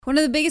One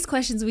of the biggest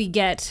questions we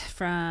get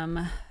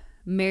from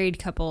married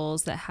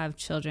couples that have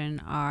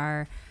children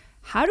are,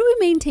 how do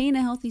we maintain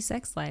a healthy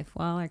sex life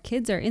while our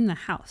kids are in the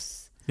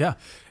house? Yeah,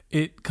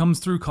 it comes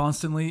through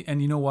constantly.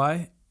 And you know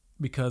why?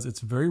 Because it's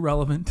very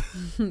relevant.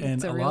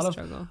 And a lot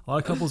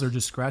of couples are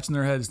just scratching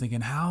their heads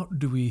thinking, how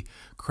do we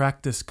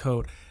crack this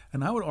code?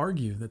 And I would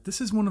argue that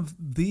this is one of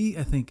the,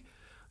 I think,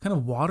 kind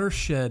of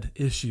watershed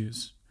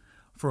issues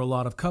for a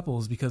lot of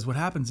couples, because what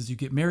happens is you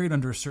get married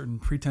under a certain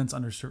pretense,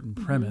 under a certain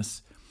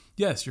premise.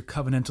 Yes, you're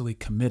covenantally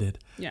committed.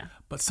 Yeah.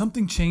 But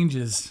something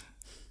changes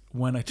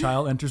when a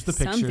child enters the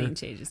picture. Something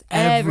changes.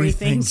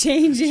 Everything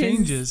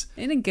changes.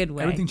 In a good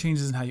way. Everything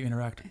changes in how you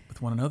interact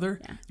with one another.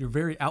 Yeah. Your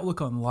very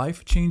outlook on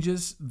life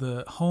changes.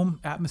 The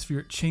home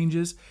atmosphere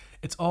changes.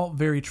 It's all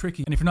very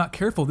tricky. And if you're not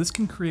careful, this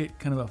can create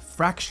kind of a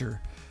fracture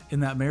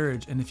in that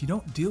marriage. And if you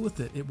don't deal with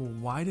it, it will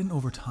widen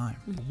over time.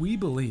 We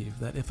believe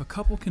that if a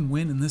couple can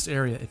win in this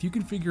area, if you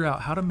can figure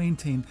out how to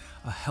maintain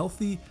a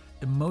healthy,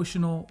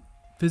 emotional,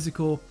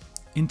 physical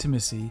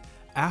intimacy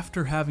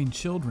after having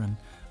children,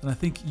 then I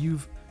think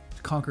you've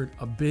conquered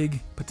a big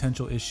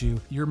potential issue.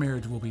 Your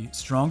marriage will be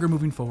stronger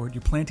moving forward.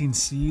 You're planting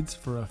seeds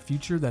for a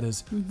future that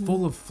is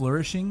full of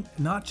flourishing,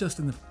 not just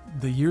in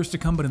the years to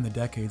come, but in the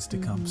decades to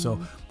come. So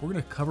we're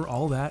going to cover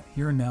all that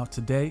here and now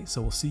today. So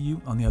we'll see you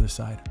on the other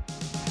side.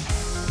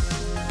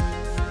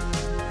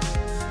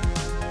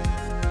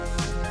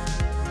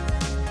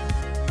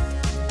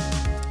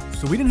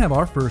 So we didn't have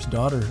our first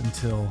daughter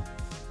until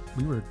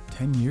we were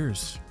 10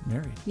 years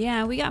married.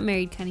 Yeah, we got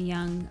married kind of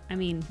young.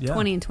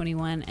 20 and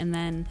 21. And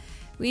then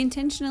we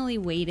intentionally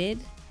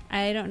waited.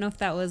 I don't know if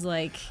that was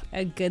like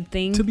a good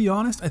thing. To be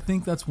honest, I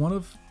think that's one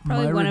of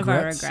our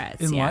regrets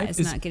in life. Is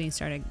not getting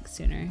started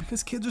sooner.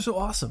 Because kids are so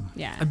awesome.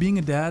 Yeah. And being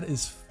a dad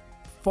is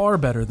far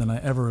better than I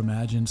ever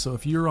imagined. So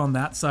if you're on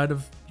that side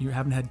of, you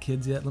haven't had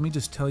kids yet, let me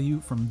just tell you,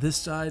 from this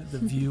side, the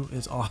view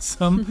is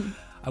awesome.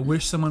 I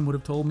wish someone would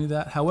have told me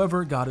that.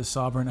 However, God is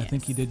sovereign. Yes. I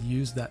think he did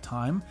use that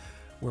time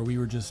where we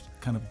were just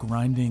kind of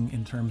grinding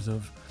in terms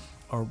of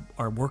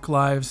our work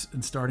lives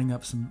and starting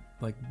up some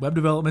like web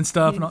development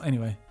stuff. And all.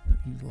 Anyway,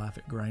 you laugh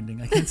at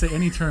grinding. I can't say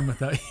any term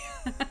without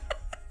you.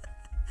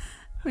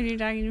 When you're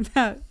talking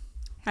about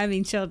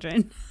having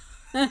children,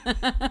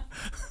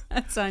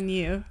 that's on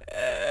you.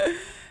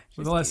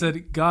 With all that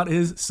said, God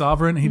is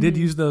sovereign. He did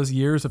use those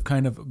years of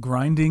kind of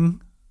grinding.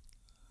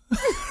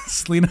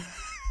 Selena,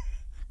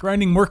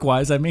 grinding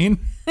work-wise, I mean.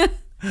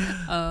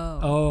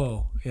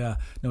 Oh, yeah.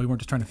 No, we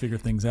weren't just trying to figure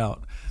things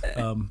out.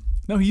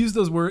 No, he used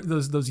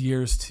those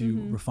years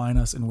to refine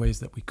us in ways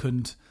that we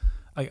couldn't.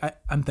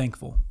 I'm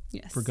thankful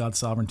for God's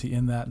sovereignty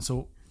in that, and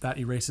so that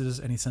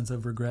erases any sense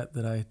of regret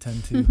that I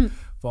tend to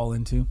fall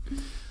into.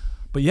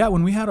 But yeah,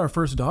 when we had our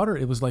first daughter,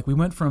 it was like we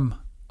went from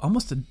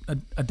almost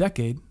a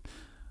decade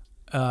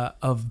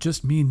of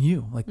just me and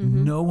you, like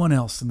no one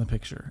else in the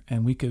picture,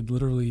 and we could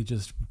literally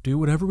just do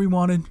whatever we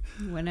wanted,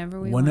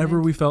 whenever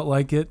we felt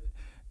like it.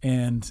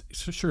 And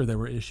sure, there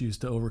were issues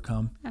to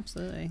overcome.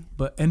 Absolutely.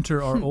 But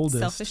enter our oldest.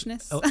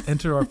 Selfishness.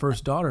 Enter our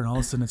first daughter, and all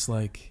of a sudden it's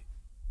like,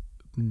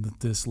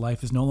 this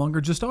life is no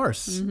longer just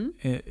ours.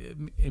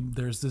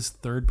 There's this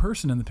third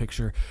person in the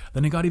picture.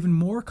 Then it got even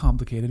more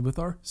complicated with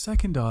our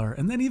second daughter,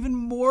 and then even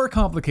more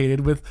complicated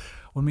with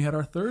when we had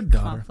our third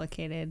daughter.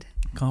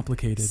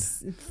 Complicated.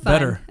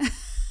 Better.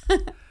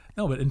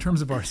 No, but in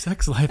terms of our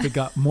sex life, it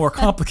got more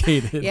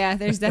complicated. Yeah,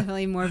 there's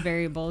definitely more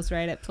variables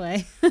right at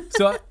play.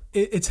 So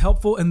it's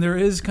helpful, and there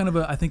is kind of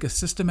I think a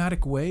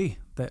systematic way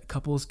that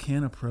couples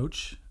can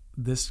approach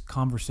this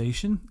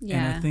conversation.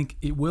 Yeah. And I think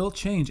it will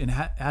change. And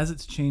as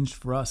it's changed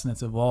for us and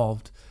it's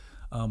evolved,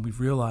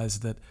 we've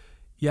realized that,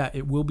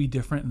 it will be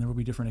different, and there will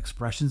be different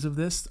expressions of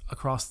this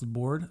across the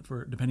board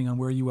for depending on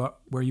where you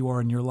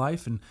are in your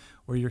life and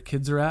where your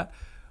kids are at.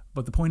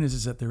 But the point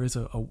is that there is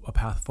a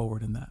path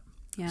forward in that.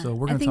 Yeah. So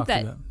we're going to talk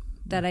through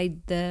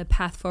that. The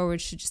path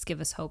forward should just give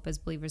us hope as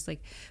believers.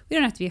 Like, we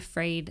don't have to be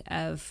afraid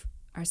of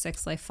our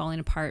sex life falling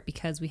apart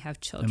because we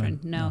have children.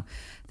 Amen. No,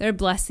 they're a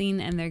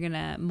blessing, and they're going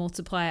to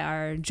multiply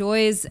our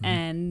joys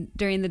and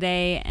during the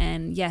day.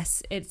 And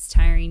yes, it's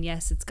tiring.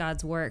 Yes, it's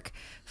God's work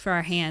for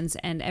our hands.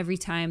 And every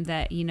time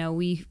that,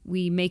 we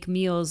make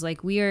meals,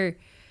 like we are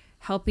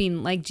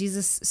helping, like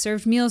Jesus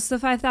served meals to the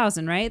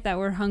 5,000, right? That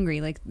we're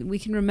hungry. Like, we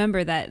can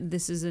remember that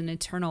this is an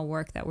eternal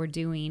work that we're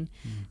doing.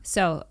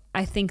 So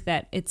I think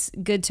that it's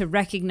good to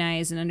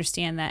recognize and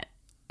understand that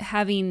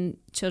having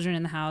children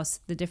in the house,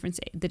 the different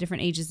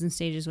ages and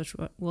stages, which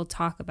we'll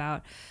talk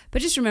about,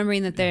 but just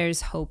remembering that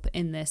there's hope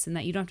in this, and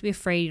that you don't have to be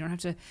afraid. You don't have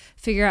to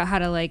figure out how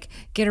to like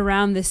get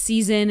around this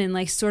season and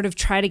like sort of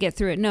try to get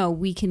through it. No,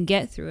 we can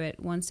get through it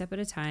one step at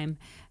a time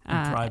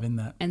and thrive in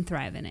that. And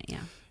thrive in it.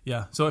 Yeah.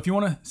 Yeah. So if you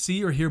want to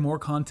see or hear more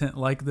content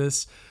like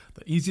this,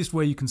 the easiest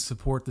way you can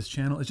support this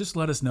channel is just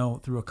let us know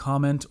through a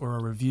comment or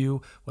a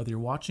review, whether you're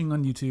watching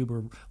on YouTube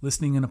or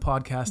listening in a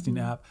podcasting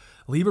app.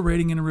 Leave a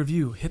rating and a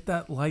review. Hit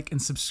that like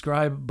and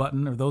subscribe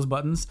button, or those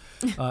buttons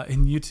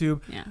in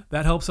YouTube. Yeah.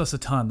 That helps us a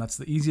ton. That's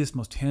the easiest,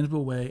 most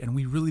tangible way, and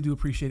we really do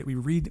appreciate it.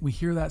 We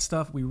hear that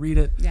stuff. We read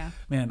it. Yeah.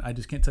 Man, I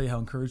just can't tell you how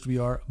encouraged we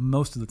are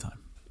most of the time.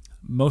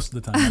 most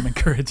of the time I'm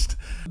encouraged.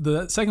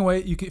 The second way,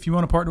 if you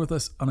want to partner with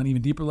us on an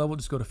even deeper level,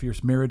 just go to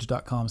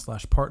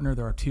fiercemarriage.com/partner.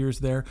 There are tiers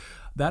there.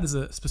 That is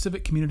a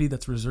specific community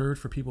that's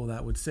reserved for people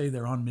that would say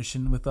they're on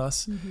mission with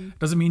us.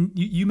 Doesn't mean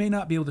you may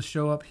not be able to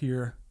show up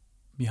here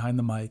behind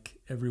the mic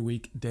every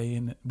week,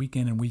 week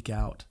in and week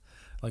out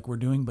like we're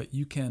doing, but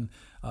you can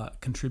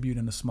contribute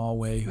in a small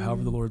way,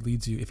 however the Lord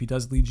leads you. If he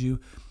does lead you,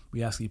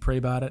 we ask that you pray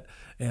about it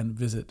and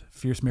visit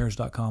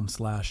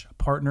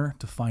fiercemarriage.com/partner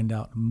to find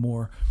out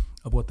more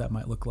of what that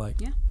might look like.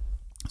 Yeah.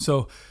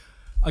 So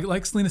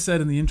like Selena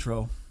said in the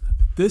intro,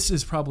 this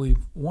is probably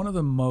one of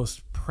the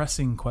most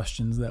pressing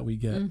questions that we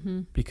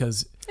get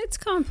because it's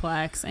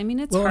complex. I mean,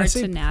 it's hard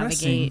to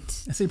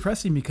navigate. I say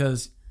pressing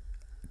because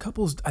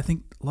couples, I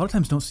think a lot of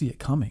times don't see it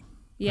coming.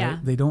 Yeah.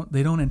 Right?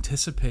 They don't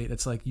anticipate.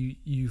 It's like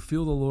you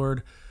feel the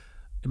Lord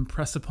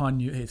impress upon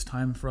you, hey, it's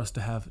time for us to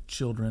have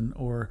children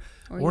or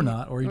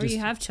not. Or you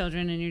have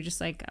children and you're just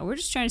like, we're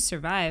just trying to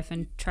survive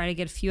and try to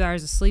get a few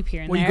hours of sleep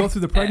here and there. Well, you go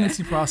through the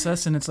pregnancy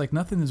process and it's like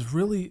nothing has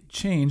really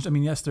changed. I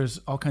mean, yes, there's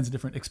all kinds of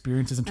different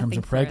experiences in terms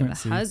of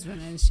pregnancy. The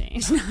husband has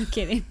changed. No, I'm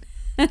kidding.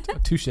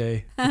 Touche.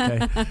 Okay.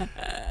 I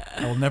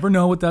will never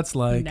know what that's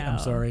like. No. I'm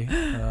sorry.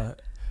 And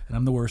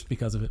I'm the worst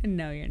because of it.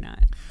 No, you're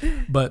not.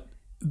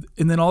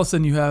 And then all of a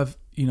sudden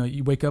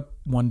you wake up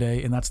one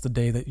day and that's the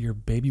day that your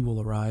baby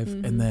will arrive.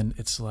 And then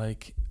it's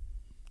like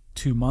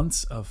 2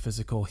 months of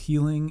physical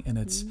healing and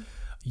it's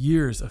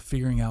years of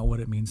figuring out what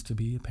it means to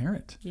be a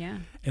parent. Yeah.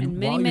 And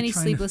many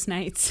sleepless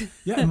nights.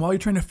 Yeah. And while you're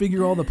trying to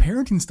figure all the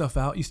parenting stuff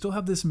out, you still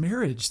have this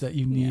marriage that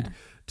you need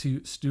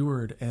to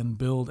steward and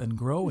build and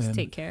grow in.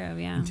 Take care of,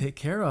 yeah. And take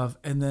care of.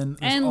 And then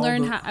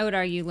learn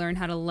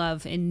how to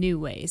love in new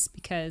ways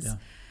because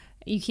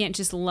you can't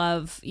just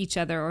love each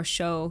other or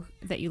show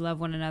that you love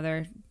one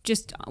another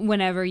just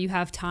whenever you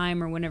have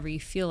time or whenever you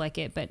feel like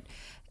it. But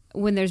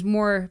when there's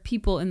more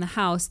people in the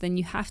house, then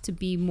you have to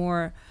be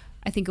more,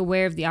 I think,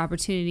 aware of the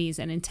opportunities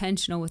and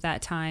intentional with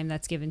that time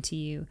that's given to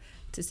you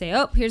to say,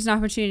 oh, here's an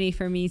opportunity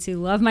for me to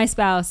love my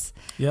spouse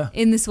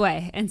in this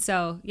way. And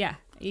so,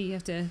 you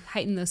have to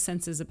heighten those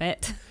senses a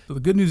bit. So the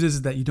good news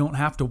is that you don't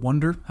have to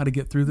wonder how to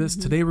get through this.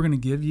 Today, we're going to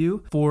give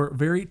you 4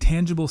 very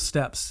tangible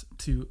steps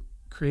to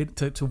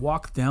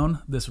walk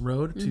down this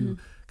road, to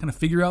kind of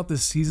figure out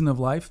this season of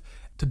life,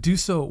 to do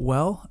so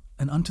well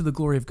and unto the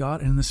glory of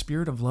God and in the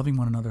spirit of loving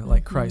one another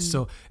like Christ.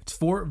 So it's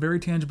 4 very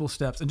tangible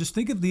steps. And just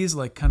think of these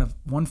like kind of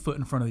one foot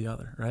in front of the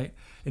other, right?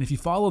 And if you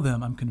follow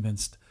them, I'm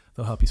convinced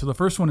they'll help you. So the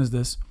first one is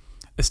this: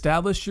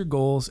 establish your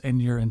goals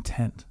and your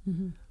intent.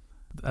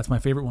 That's my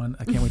favorite one.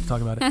 I can't wait to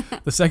talk about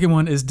it. The second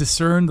one is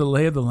discern the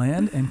lay of the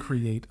land and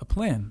create a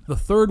plan. The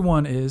third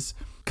one is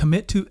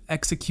commit to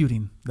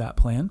executing that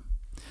plan.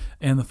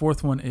 And the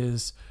fourth one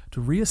is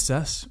to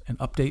reassess and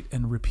update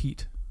and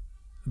repeat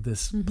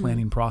this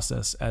planning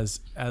process as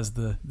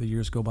the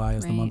years go by,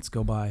 as the months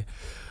go by.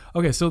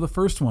 Okay, so the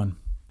first one,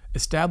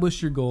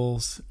 establish your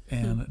goals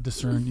and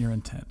discern your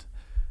intent.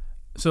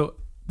 So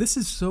this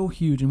is so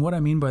huge. And what I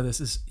mean by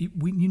this is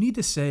you need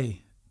to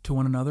say to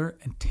one another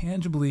and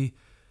tangibly,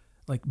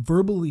 like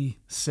verbally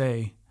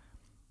say,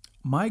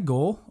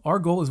 our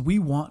goal is we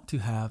want to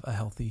have a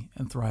healthy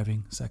and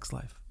thriving sex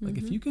life. Like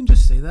if you can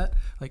just say that,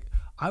 like,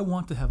 I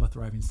want to have a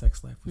thriving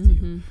sex life with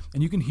you.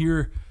 And you can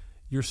hear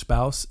your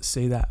spouse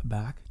say that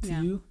back to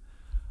you.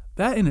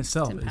 That in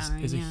itself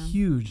is a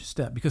huge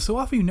step, because so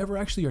often you never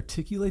actually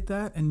articulate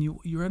that and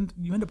you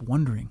end up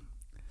wondering.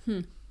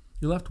 You're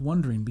left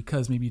wondering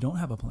because maybe you don't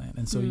have a plan.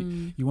 And so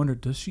you wonder,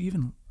 does she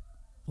even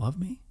love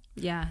me?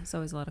 Yeah, it's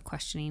always a lot of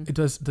questioning.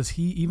 Does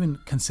he even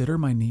consider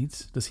my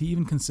needs? Does he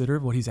even consider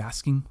what he's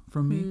asking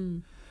from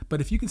me?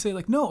 But if you can say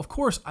like, no, of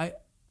course I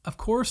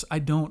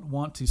don't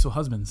want to. So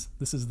husbands,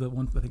 this is the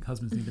one I think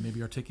husbands need to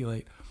maybe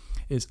articulate,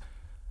 is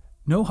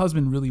no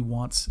husband really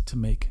wants to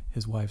make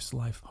his wife's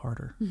life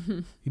harder.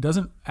 He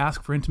doesn't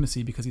ask for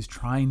intimacy because he's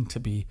trying to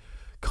be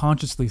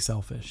consciously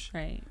selfish.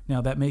 Right.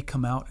 Now that may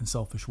come out in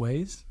selfish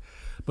ways,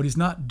 but he's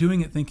not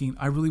doing it thinking,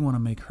 I really want to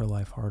make her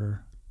life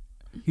harder.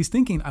 He's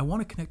thinking, I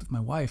want to connect with my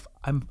wife.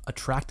 I'm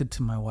attracted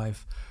to my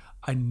wife.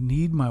 I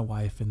need my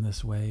wife in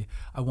this way.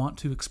 I want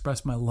to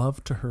express my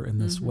love to her in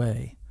this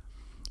way.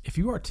 If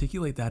you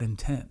articulate that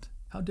intent,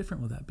 how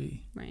different would that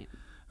be? Right.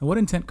 And what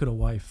intent could a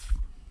wife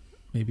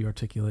maybe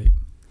articulate?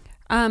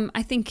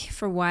 I think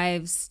for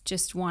wives,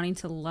 just wanting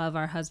to love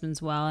our husbands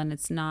well, and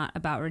it's not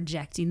about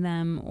rejecting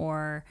them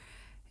or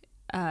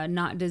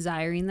not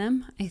desiring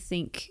them. I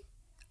think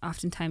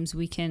oftentimes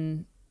we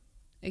can,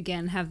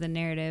 again, have the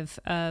narrative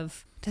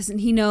of, doesn't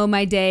he know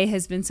my day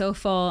has been so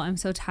full? I'm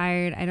so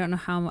tired. I don't know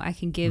how I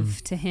can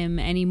give to him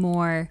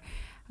anymore.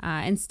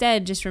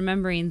 Instead, just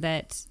remembering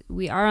that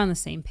we are on the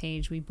same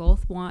page. We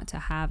both want to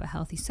have a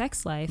healthy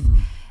sex life.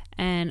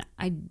 And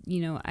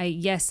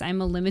yes,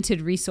 I'm a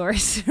limited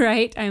resource,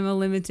 right? I'm a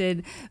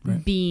limited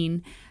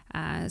being.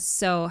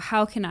 So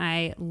how can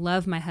I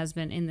love my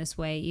husband in this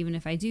way, even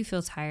if I do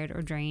feel tired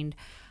or drained?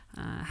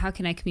 How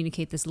can I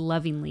communicate this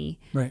lovingly?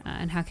 Right.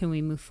 And how can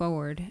we move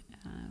forward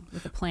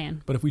with a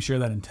plan? But if we share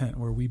that intent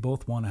where we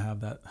both want to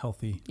have that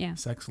healthy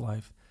sex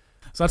life.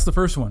 So that's the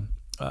first one.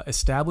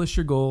 establish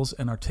your goals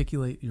and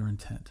articulate your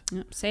intent.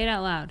 Yep. Say it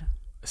out loud.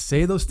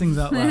 Say those things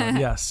out loud.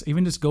 Yes.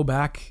 Even just go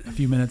back a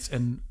few minutes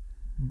and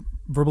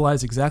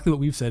verbalize exactly what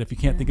we've said if you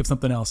can't think of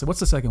something else. So what's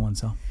the second one,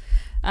 Sal?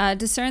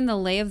 Discern the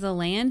lay of the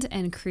land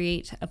and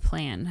create a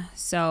plan.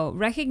 So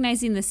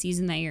recognizing the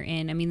season that you're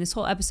in. I mean, this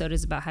whole episode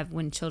is about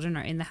when children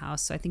are in the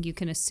house. So I think you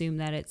can assume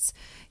that it's,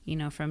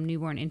 from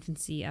newborn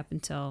infancy up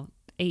until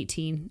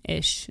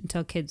 18-ish,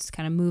 until kids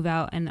kind of move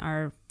out and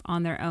are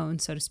on their own,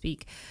 so to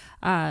speak.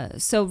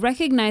 So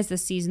recognize the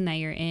season that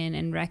you're in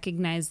and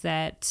recognize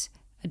that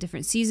a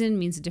different season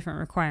means a different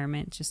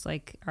requirement, just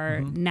like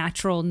our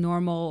natural,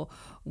 normal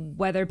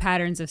weather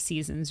patterns of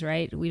seasons,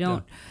 right? We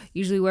don't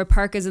usually wear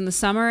parkas in the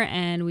summer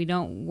and we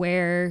don't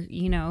wear,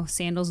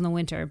 sandals in the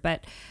winter,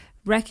 but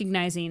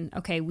recognizing,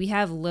 okay, we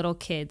have little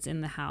kids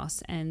in the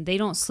house and they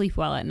don't sleep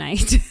well at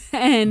night.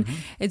 And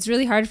it's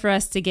really hard for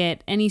us to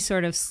get any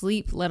sort of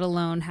sleep, let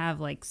alone have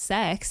like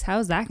sex.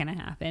 How's that going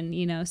to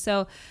happen?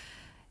 So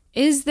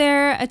is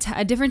there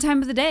a different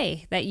time of the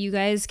day that you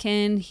guys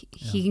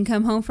he can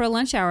come home for a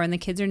lunch hour and the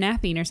kids are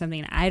napping or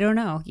something? I don't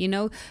know.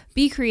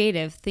 Be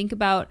creative. Think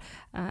about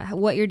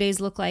what your days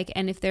look like.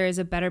 And if there is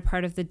a better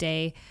part of the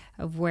day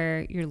of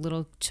where your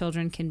little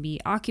children can be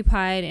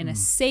occupied in a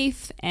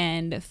safe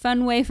and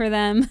fun way for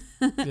them.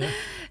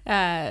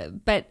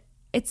 But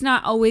it's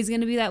not always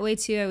going to be that way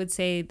too. I would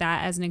say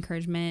that as an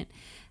encouragement.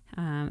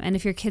 And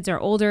if your kids are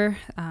older,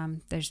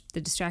 the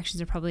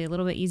distractions are probably a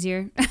little bit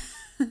easier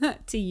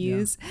to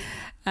use.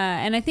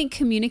 And I think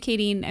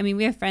communicating,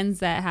 we have friends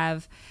that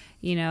have,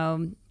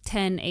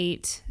 10,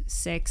 8,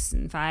 6,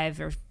 and 5,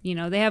 or,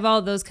 they have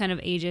all those kind of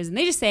ages. And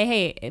they just say,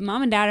 hey,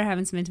 mom and dad are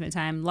having some intimate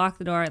time. Lock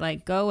the door,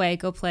 go away,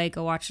 go play,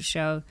 go watch a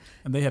show.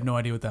 And they have no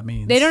idea what that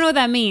means. They don't know what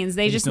that means.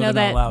 They just know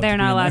that they're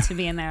not allowed to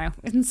be in there.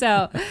 And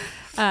so,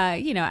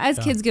 as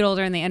kids get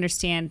older and they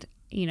understand,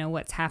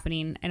 what's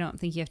happening, I don't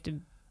think you have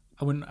to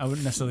I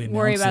wouldn't necessarily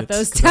worry about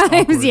those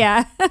times.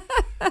 Yeah.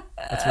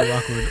 That's really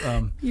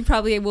awkward. You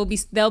probably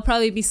they'll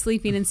probably be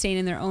sleeping and staying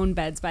in their own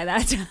beds by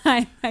that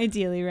time,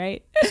 ideally,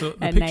 right? So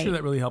the picture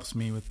that really helps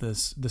me with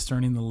this,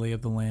 discerning the lay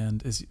of the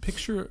land, is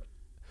picture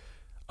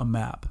a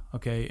map,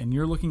 okay? And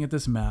you're looking at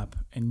this map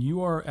and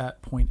you are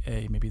at point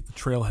A, maybe at the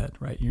trailhead,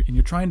 right? And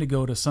you're trying to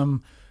go to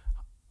some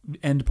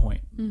end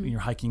point.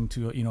 You're hiking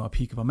to a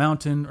peak of a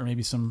mountain or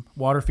maybe some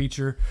water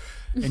feature,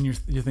 and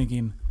you're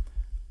thinking,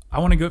 I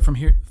want to go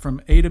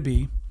from A to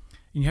B,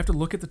 and you have to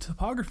look at the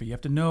topography. You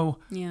have to know,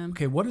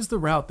 okay, what is the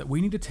route that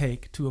we need to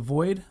take to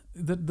avoid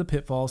the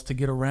pitfalls, to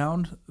get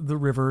around the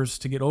rivers,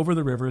 to get over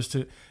the rivers.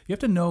 You have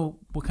to know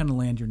what kind of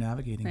land you're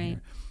navigating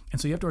here.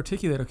 And so you have to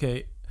articulate,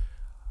 okay,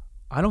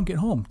 I don't get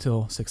home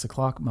till 6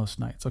 o'clock most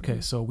nights. Okay,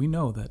 so we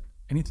know that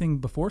anything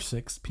before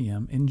 6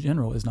 p.m. in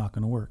general is not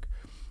going to work.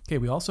 Okay,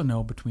 we also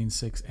know between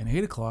 6 and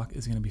 8 o'clock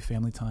is going to be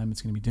family time.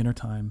 It's going to be dinner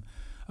time.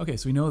 Okay,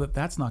 so we know that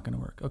that's not going to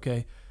work.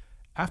 Okay.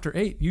 After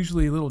 8,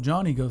 usually little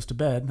Johnny goes to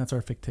bed. That's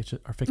our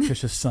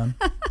fictitious son.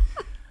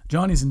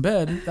 Johnny's in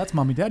bed. That's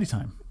mommy daddy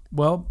time.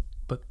 Well,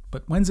 but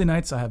Wednesday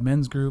nights I have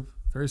men's group.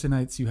 Thursday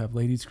nights you have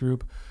ladies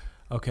group.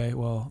 Okay,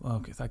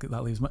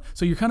 that leaves.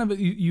 So you're kind of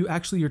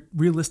you're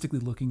realistically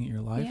looking at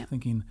your life,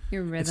 thinking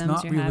your rhythms, it's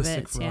not your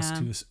realistic habits, for us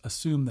to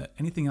assume that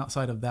anything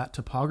outside of that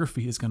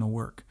topography is going to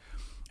work.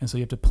 And so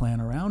you have to plan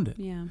around it,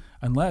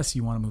 unless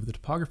you want to move the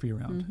topography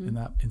around, and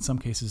that in some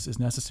cases is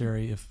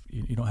necessary if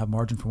you don't have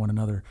margin for one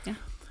another. Yeah.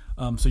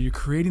 So you're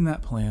creating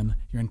that plan,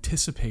 you're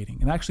anticipating,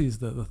 and actually is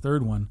the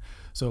third one.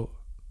 So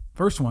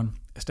first one,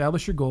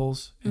 establish your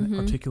goals and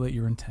articulate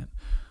your intent.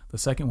 The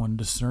second one,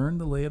 discern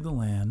the lay of the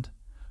land,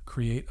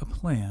 create a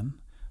plan.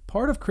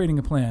 Part of creating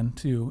a plan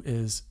too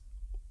is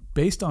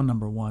based on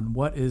number one,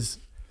 what is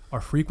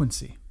our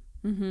frequency?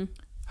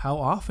 How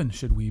often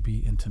should we be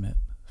intimate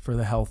for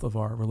the health of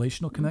our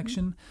relational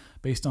connection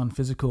based on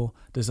physical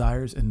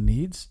desires and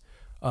needs?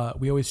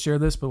 We always share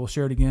this, but we'll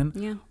share it again.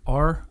 Yeah.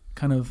 Our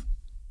kind of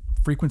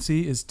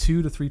frequency is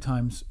 2 to 3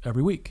 times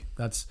every week.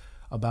 That's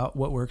about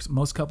what works.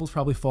 Most couples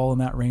probably fall in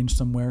that range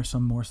somewhere,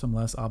 some more, some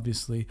less,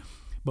 obviously.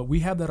 But we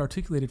have that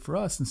articulated for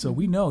us. And so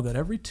we know that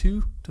every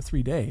 2 to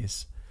 3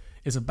 days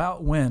is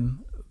about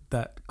when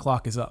that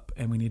clock is up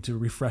and we need to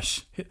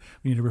refresh it.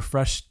 We need to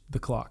refresh the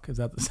clock. Is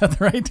that the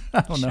right?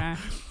 I don't know.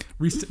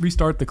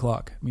 Restart the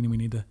clock, meaning we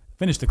need to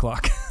finish the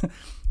clock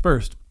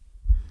first.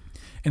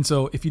 And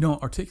so if you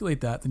don't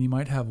articulate that, then you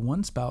might have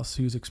one spouse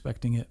who's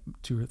expecting it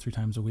 2 or 3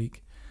 times a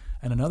week,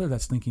 and another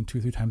that's thinking 2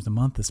 or 3 times a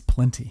month is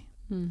plenty.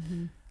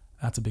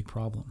 That's a big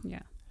problem.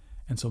 Yeah.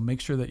 And so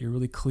make sure that you're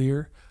really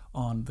clear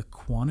on the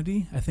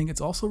quantity. I think it's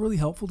also really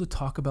helpful to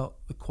talk about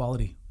the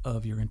quality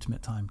of your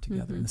intimate time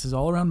together. And this is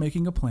all around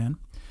making a plan.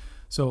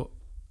 So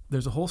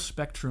there's a whole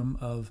spectrum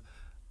of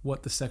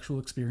what the sexual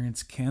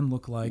experience can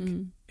look like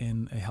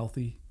in a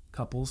healthy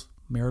couple's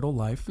marital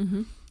life.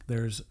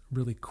 There's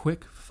really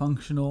quick,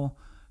 functional,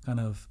 kind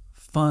of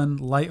fun,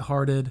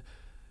 lighthearted,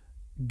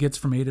 gets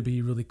from A to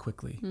B really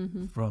quickly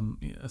from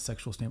a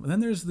sexual standpoint.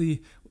 And then there's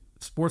the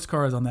sports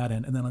cars on that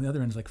end, and then on the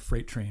other end is like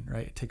freight train,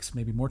 right? It takes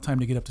maybe more time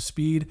to get up to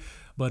speed,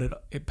 but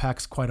it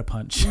packs quite a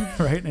punch,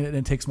 right? And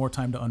it takes more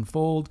time to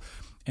unfold.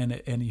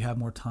 and you have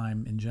more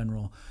time in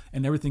general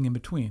and everything in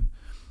between.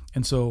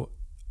 And so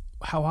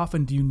how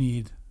often do you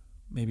need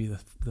maybe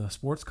the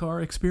sports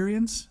car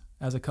experience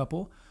as a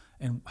couple?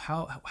 And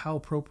how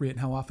appropriate and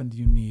how often do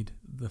you need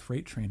the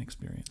freight train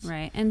experience?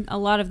 Right. And a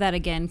lot of that,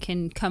 again,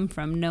 can come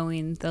from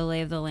knowing the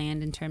lay of the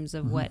land in terms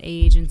of what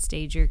age and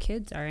stage your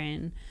kids are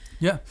in.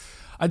 Yeah.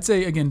 I'd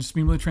say, again, just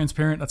being really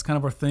transparent, that's kind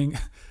of our thing.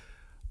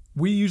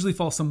 We usually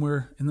fall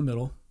somewhere in the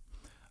middle,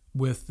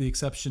 with the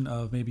exception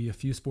of maybe a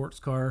few sports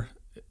car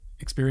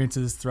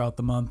experiences throughout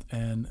the month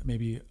and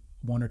maybe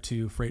 1 or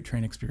 2 freight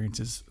train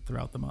experiences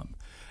throughout the month.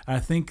 And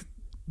I think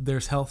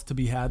there's health to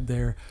be had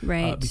there,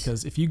 right?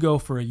 Because if you go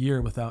for a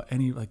year without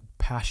any like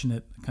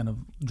passionate kind of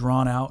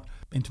drawn out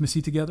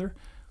intimacy together,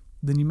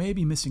 then you may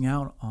be missing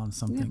out on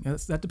something. Yeah.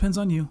 That depends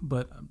on you,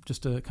 but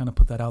just to kind of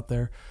put that out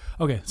there.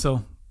 Okay,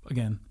 so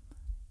again,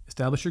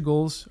 establish your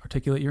goals,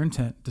 articulate your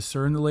intent,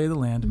 discern the lay of the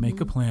land, make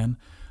a plan.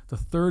 The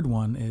third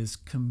one is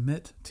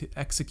commit to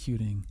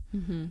executing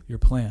your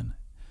plan.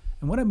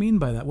 And what we mean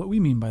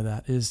by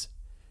that is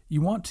you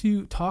want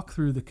to talk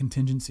through the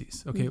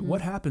contingencies. Okay,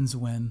 what happens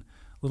when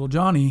little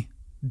Johnny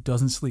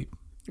doesn't sleep?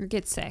 Or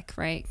get sick,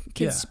 right?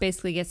 Kids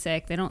basically get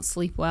sick. They don't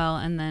sleep well,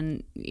 and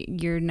then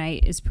your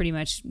night is pretty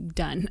much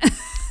done.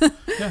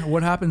 Yeah.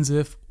 What happens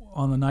if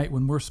on the night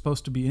when we're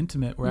supposed to be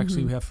intimate,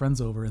 we have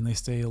friends over and they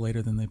stay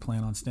later than they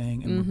plan on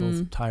staying, and we're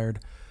both tired?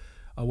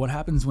 What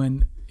happens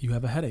when you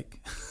have a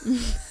headache?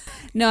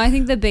 No, I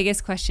think the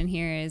biggest question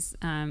here is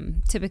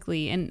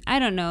typically, and I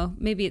don't know,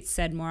 maybe it's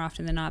said more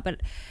often than not,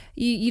 but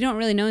you don't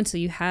really know until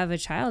you have a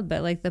child,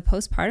 but like the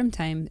postpartum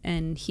time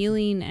and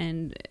healing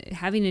and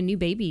having a new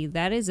baby,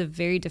 that is a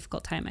very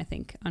difficult time, I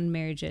think, on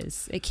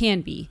marriages. It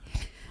can be.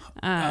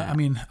 I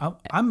mean,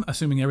 I'm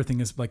assuming everything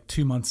is like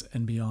 2 months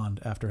and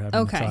beyond after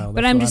having a child.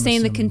 But I'm just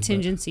saying the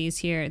contingencies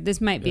here. This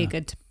might be a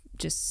good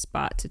just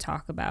spot to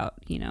talk about,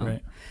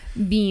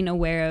 being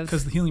aware of.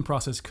 Because the healing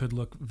process could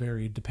look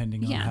varied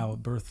depending on how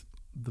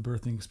the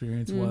birthing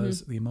experience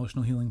was, the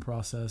emotional healing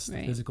process,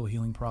 the physical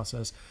healing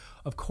process.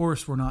 Of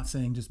course, we're not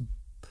saying just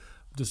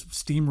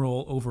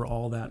steamroll over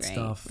all that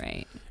stuff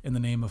in the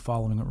name of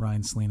following what Ryan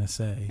and Selena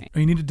say. Right.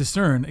 You need to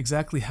discern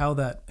exactly how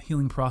that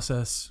healing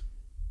process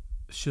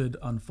should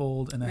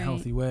unfold in a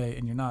healthy way,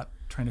 and you're not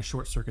trying to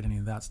short circuit any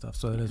of that stuff.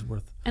 So that is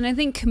worth. And I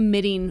think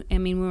committing,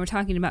 when we're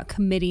talking about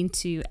committing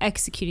to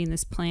executing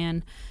this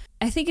plan,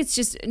 I think it's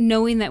just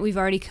knowing that we've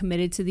already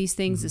committed to these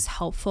things is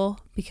helpful,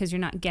 because you're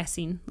not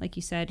guessing, like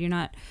you said. We're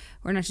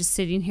not just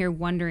sitting here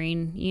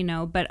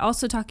wondering, but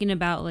also talking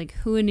about like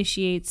who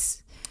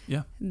initiates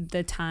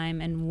the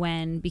time and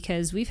when,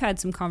 because we've had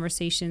some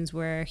conversations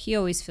where he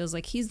always feels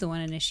like he's the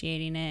one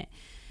initiating it.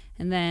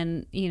 And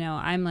then,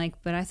 I'm like,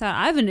 but I thought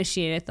I've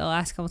initiated it the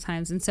last couple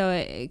times. And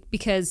so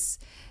because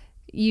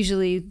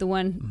usually the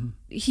one,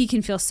 he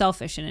can feel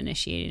selfish in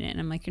initiating it. And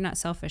I'm like, you're not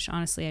selfish.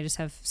 Honestly, I just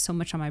have so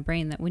much on my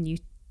brain that when you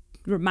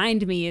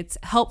remind me, it's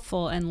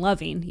helpful and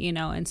loving,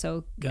 and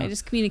so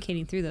just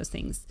communicating through those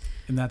things.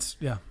 And that's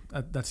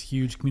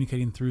huge,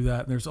 communicating through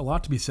that. There's a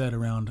lot to be said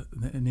around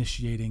the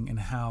initiating and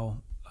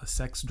how a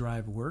sex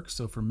drive works.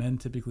 So for men,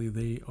 typically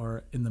they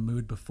are in the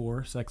mood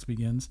before sex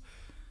begins.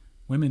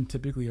 Women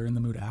typically are in the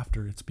mood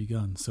after it's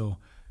begun. So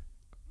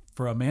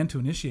for a man to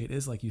initiate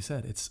is, like you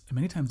said,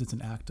 many times it's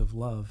an act of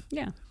love.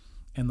 Yeah.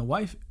 And the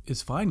wife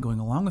is fine going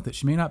along with it.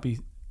 She may not be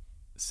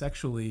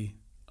sexually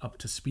up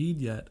to speed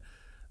yet.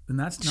 And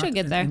that's she'll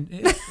get there.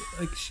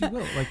 Like she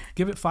will. Like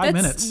give it 5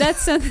 minutes. That's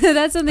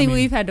something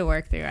we've had to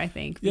work through, I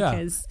think.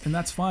 Because and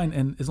that's fine.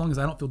 And as long as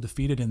I don't feel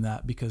defeated in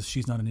that because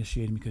she's not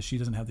initiating, because she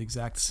doesn't have the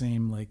exact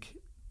same like.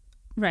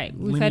 Right.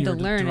 We've had to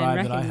learn and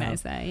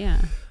recognize that.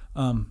 Yeah.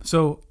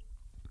 So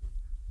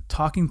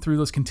talking through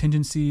those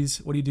contingencies.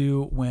 What do you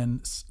do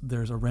when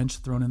there's a wrench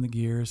thrown in the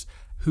gears?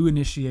 Who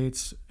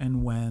initiates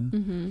and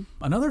when?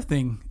 Another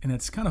thing, and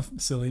it's kind of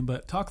silly,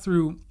 but talk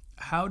through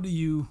how do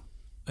you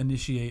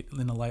initiate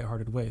in a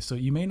lighthearted way. So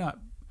you may not,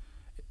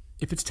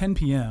 if it's 10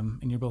 p.m.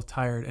 and you're both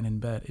tired and in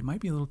bed, it might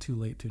be a little too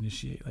late to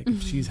initiate. Like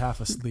if she's half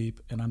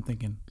asleep and I'm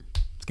thinking,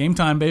 it's game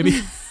time,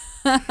 baby.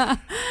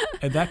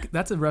 And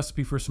that's a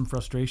recipe for some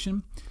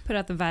frustration. Put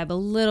out the vibe a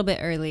little bit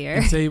earlier.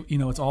 And say,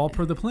 it's all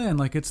per the plan.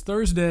 Like it's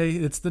Thursday,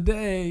 it's the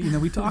day,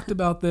 we talked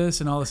about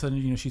this, and all of a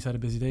sudden, she's had a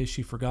busy day.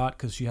 She forgot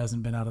because she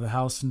hasn't been out of the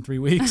house in 3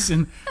 weeks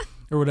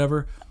or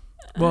whatever.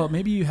 Well,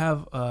 maybe you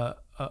have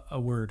a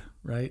word,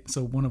 right?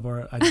 So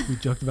we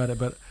joked about it,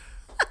 but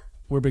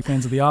we're big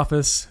fans of The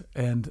Office,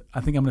 and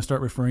I think I'm going to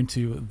start referring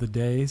to the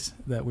days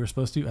that we're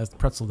supposed to as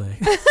pretzel day.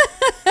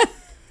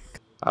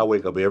 I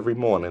wake up every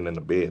morning in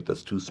a bed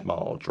that's too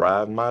small,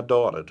 drive my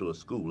daughter to a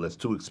school that's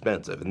too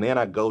expensive, and then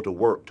I go to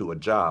work to a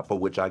job for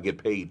which I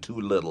get paid too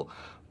little.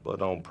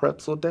 But on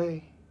pretzel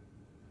day,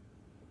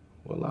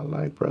 well, I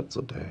like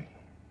pretzel day.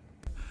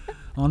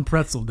 On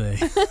pretzel day.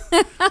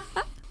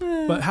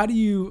 But how do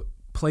you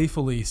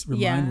playfully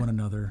remind one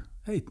another,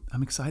 hey,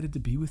 I'm excited to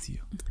be with you.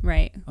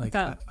 Right. Like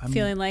I'm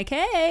feeling like,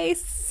 hey,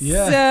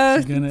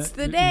 so it's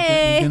the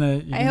day.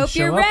 You're I hope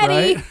you're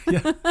ready. Right?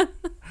 Yeah.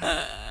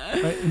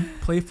 Right?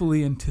 And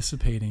playfully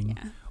anticipating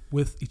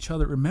with each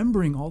other,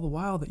 remembering all the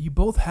while that you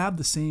both have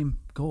the same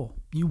goal.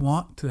 You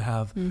want to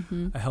have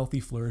a healthy,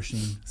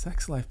 flourishing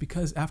sex life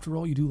because, after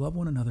all, you do love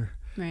one another.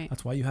 Right.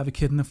 That's why you have a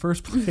kid in the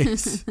first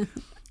place.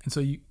 And so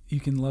you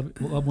can love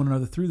one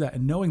another through that,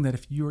 and knowing that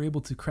if you are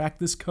able to crack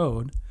this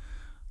code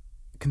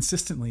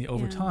consistently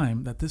over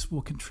time, that this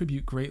will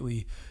contribute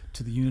greatly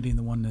to the unity and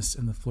the oneness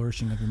and the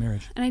flourishing of your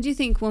marriage. And I do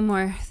think one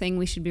more thing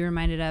we should be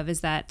reminded of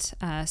is that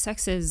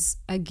sex is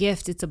a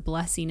gift. It's a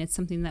blessing. It's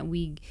something that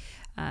we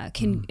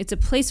it's a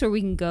place where we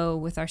can go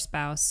with our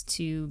spouse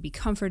to be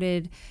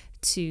comforted,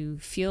 to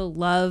feel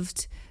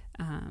loved.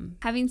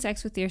 Having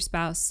sex with your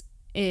spouse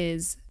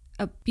is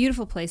a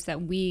beautiful place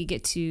that we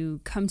get to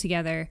come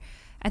together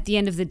at the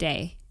end of the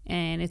day.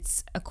 And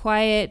it's a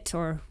quiet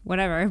or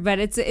whatever, but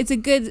it's a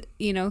good,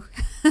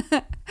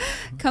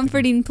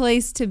 comforting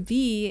place to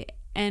be.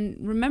 And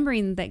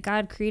remembering that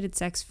God created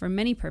sex for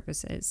many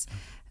purposes.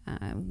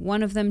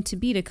 One of them to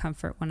be to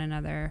comfort one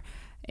another.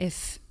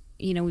 If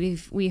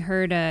we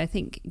heard, I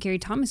think Gary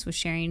Thomas was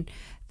sharing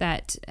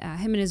that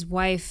him and his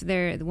wife,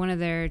 one of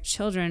their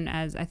children,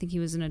 as I think he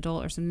was an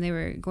adult or something, they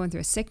were going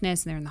through a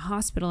sickness and they were in the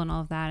hospital and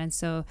all of that. And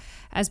so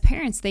as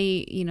parents,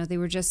 they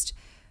were just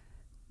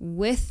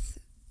with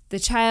the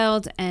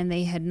child and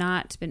they had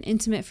not been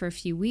intimate for a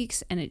few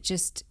weeks. And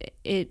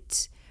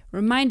it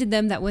reminded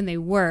them that when they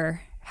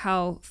were,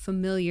 how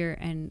familiar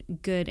and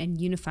good and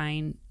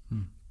unifying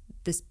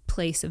this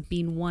place of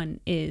being one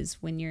is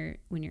when you're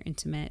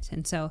intimate.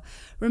 And so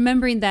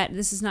remembering that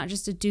this is not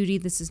just a duty,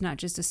 this is not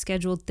just a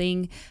scheduled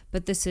thing,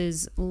 but this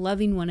is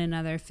loving one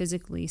another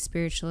physically,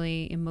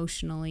 spiritually,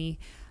 emotionally,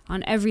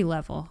 on every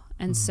level.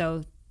 And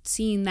so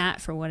seeing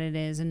that for what it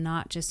is and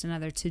not just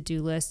another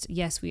to-do list.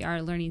 Yes, we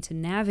are learning to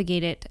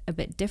navigate it a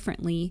bit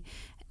differently.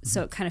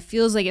 So it kind of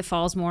feels like it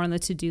falls more on the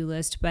to-do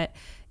list, but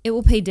it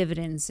will pay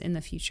dividends in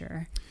the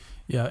future.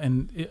 Yeah,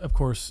 and of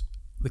course,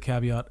 the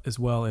caveat as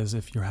well is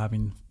if you're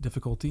having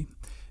difficulty,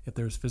 if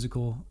there's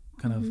physical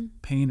kind of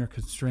pain or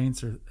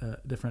constraints or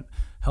different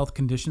health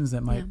conditions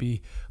that might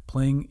be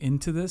playing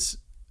into this,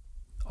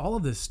 all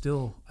of this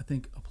still, I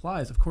think,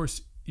 applies. Of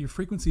course, your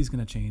frequency is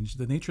going to change.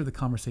 The nature of the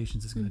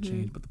conversations is going to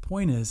change. But the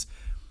point is,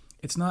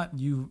 it's not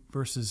you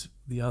versus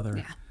the other.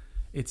 Yeah.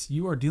 It's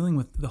you are dealing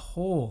with the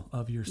whole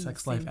of your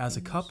sex life as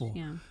a couple.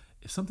 Yeah.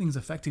 If something's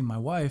affecting my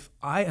wife,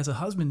 I, as a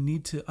husband,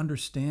 need to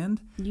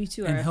understand you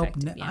two and are help.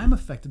 affected, I'm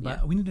affected by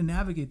it. We need to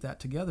navigate that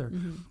together.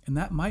 And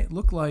that might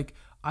look like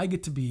I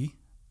get to be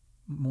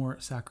more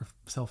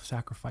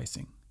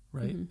self-sacrificing,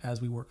 right, as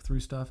we work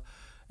through stuff.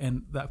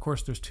 And that, of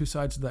course, there's two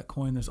sides to that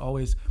coin. There's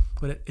always,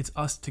 but it's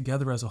us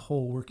together as a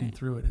whole working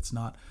through it. It's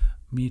not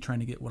me trying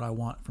to get what I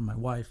want from my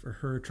wife or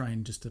her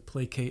trying just to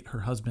placate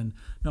her husband.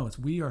 No, it's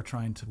we are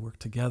trying to work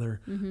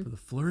together for the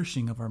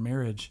flourishing of our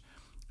marriage,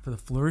 for the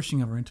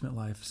flourishing of our intimate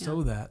life,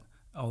 so that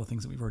all the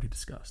things that we've already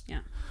discussed. Yeah.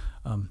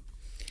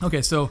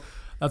 Okay, so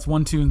that's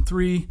 1, 2, and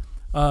 3.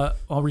 I'll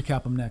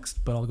recap them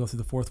next, but I'll go through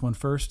the fourth one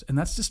first. And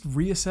that's just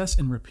reassess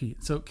and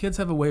repeat. So kids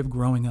have a way of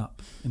growing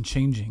up and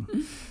changing.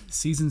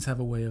 Seasons have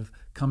a way of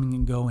coming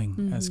and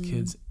going as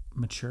kids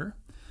mature.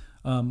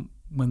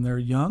 When they're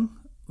young,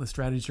 the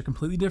strategies are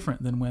completely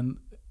different than when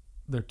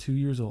they're 2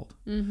 years old.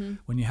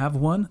 When you have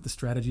one, the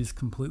strategy is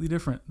completely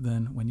different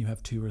than when you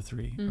have 2 or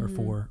 3 or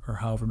 4 or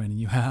however many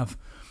you have.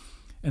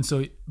 And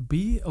so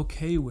be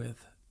okay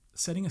with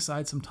setting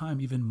aside some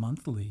time, even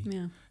monthly,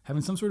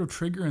 having some sort of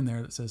trigger in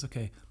there that says,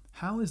 okay,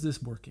 how is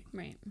this working?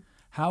 Right.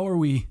 How are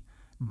we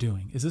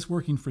doing? Is this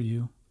working for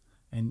you?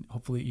 And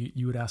hopefully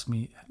you would ask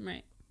me,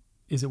 right,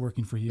 is it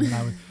working for you? And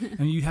I would,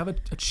 and you'd have a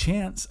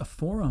chance, a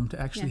forum to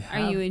actually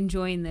have. Are you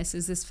enjoying this?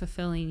 Is this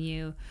fulfilling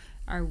you?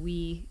 Are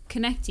we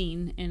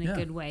connecting in a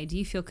good way? Do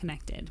you feel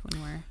connected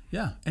when we're...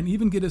 Yeah, and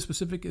even get as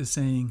specific as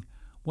saying,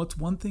 what's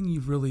one thing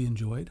you've really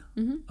enjoyed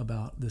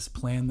about this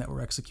plan that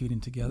we're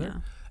executing together?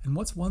 Yeah. And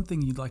what's one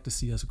thing you'd like to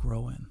see us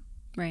grow in?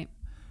 Right.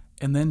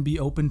 And then be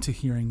open to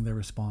hearing their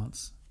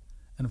response.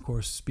 And of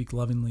course, speak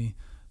lovingly,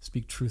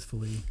 speak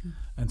truthfully,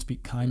 and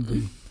speak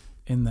kindly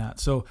in that.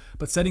 So,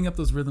 but setting up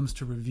those rhythms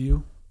to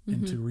review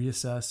and to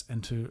reassess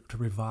and to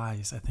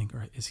revise, I think,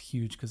 is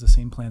huge, because the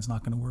same plan's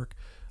not going to work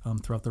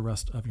throughout the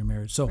rest of your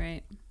marriage. So,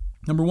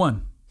 number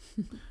 1,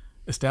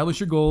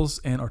 establish your goals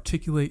and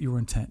articulate your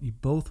intent. You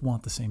both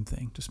want the same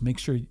thing. Just make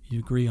sure you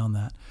agree on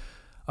that.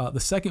 The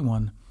second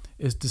one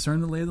is discern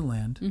the lay of the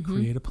land,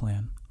 create a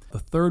plan. The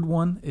third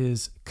one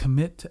is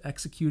commit to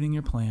executing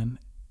your plan.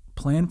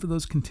 Plan for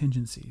those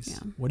contingencies.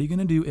 Yeah. What are you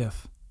going to do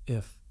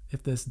if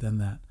this, then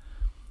that?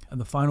 And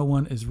the final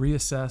one is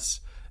reassess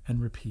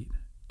and repeat.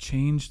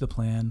 Change the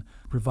plan,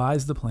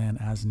 revise the plan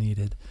as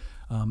needed.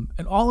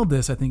 And all of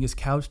this, I think, is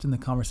couched in the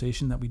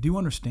conversation that we do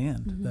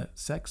understand that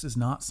sex is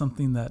not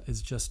something that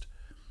is just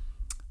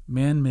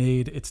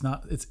man-made.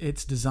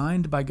 It's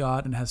designed by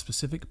God and has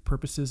specific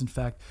purposes. In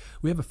fact,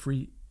 we have a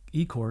free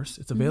e-course.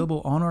 It's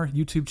available on our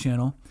YouTube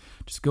channel.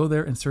 Just go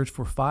there and search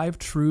for 5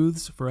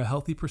 Truths for a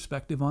Healthy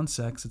Perspective on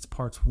Sex. It's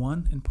parts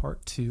 1 and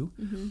part 2.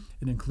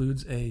 It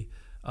includes a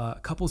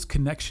couples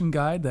connection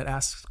guide that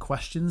asks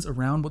questions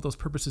around what those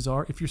purposes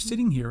are. If you're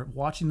sitting here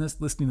watching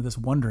this, listening to this,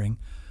 wondering,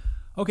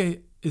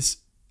 okay, is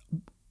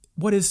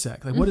what is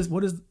sex? Like, what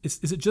is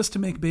it just to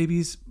make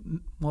babies?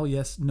 Well,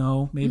 yes,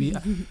 no, maybe.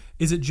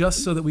 Is it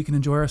just so that we can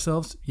enjoy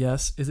ourselves?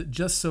 Yes. Is it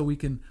just so we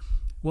can,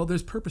 well,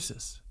 there's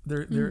purposes.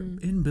 They're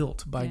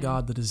inbuilt by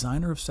God, the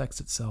designer of sex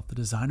itself, the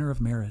designer of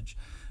marriage.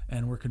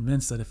 And we're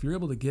convinced that if you're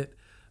able to get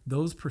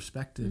those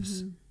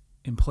perspectives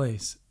in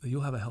place, that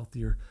you'll have a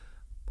healthier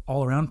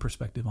all-around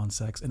perspective on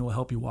sex, and it will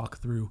help you walk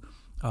through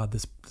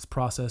this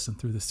process and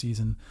through the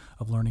season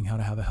of learning how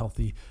to have a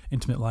healthy,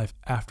 intimate life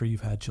after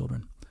you've had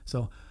children.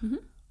 So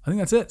I think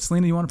that's it.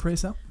 Selena, you want to pray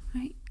us out?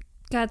 All right.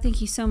 God, thank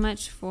you so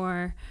much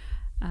for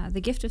the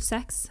gift of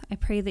sex. I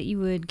pray that you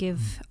would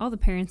give all the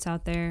parents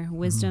out there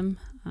wisdom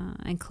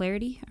and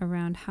clarity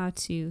around how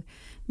to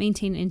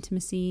maintain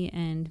intimacy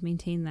and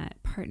maintain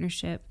that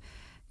partnership.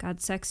 God,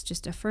 sex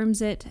just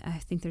affirms it. I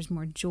think there's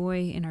more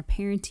joy in our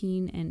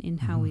parenting and in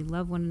how we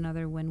love one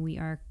another when we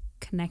are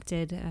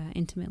connected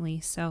intimately.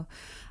 So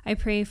I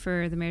pray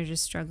for the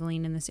marriages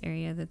struggling in this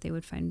area that they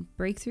would find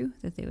breakthrough,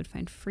 that they would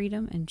find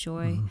freedom and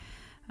joy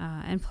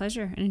and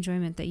pleasure and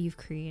enjoyment that you've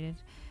created.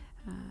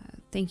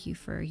 Thank you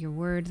for your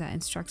word that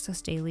instructs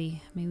us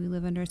daily. May we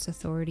live under its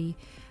authority.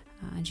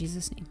 In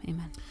Jesus' name,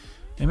 amen.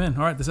 Amen.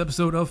 All right, this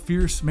episode of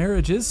Fierce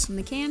Marriages In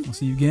the can. We'll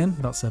see you again in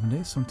about 7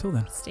 days. So until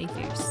then, Stay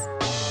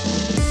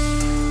fierce.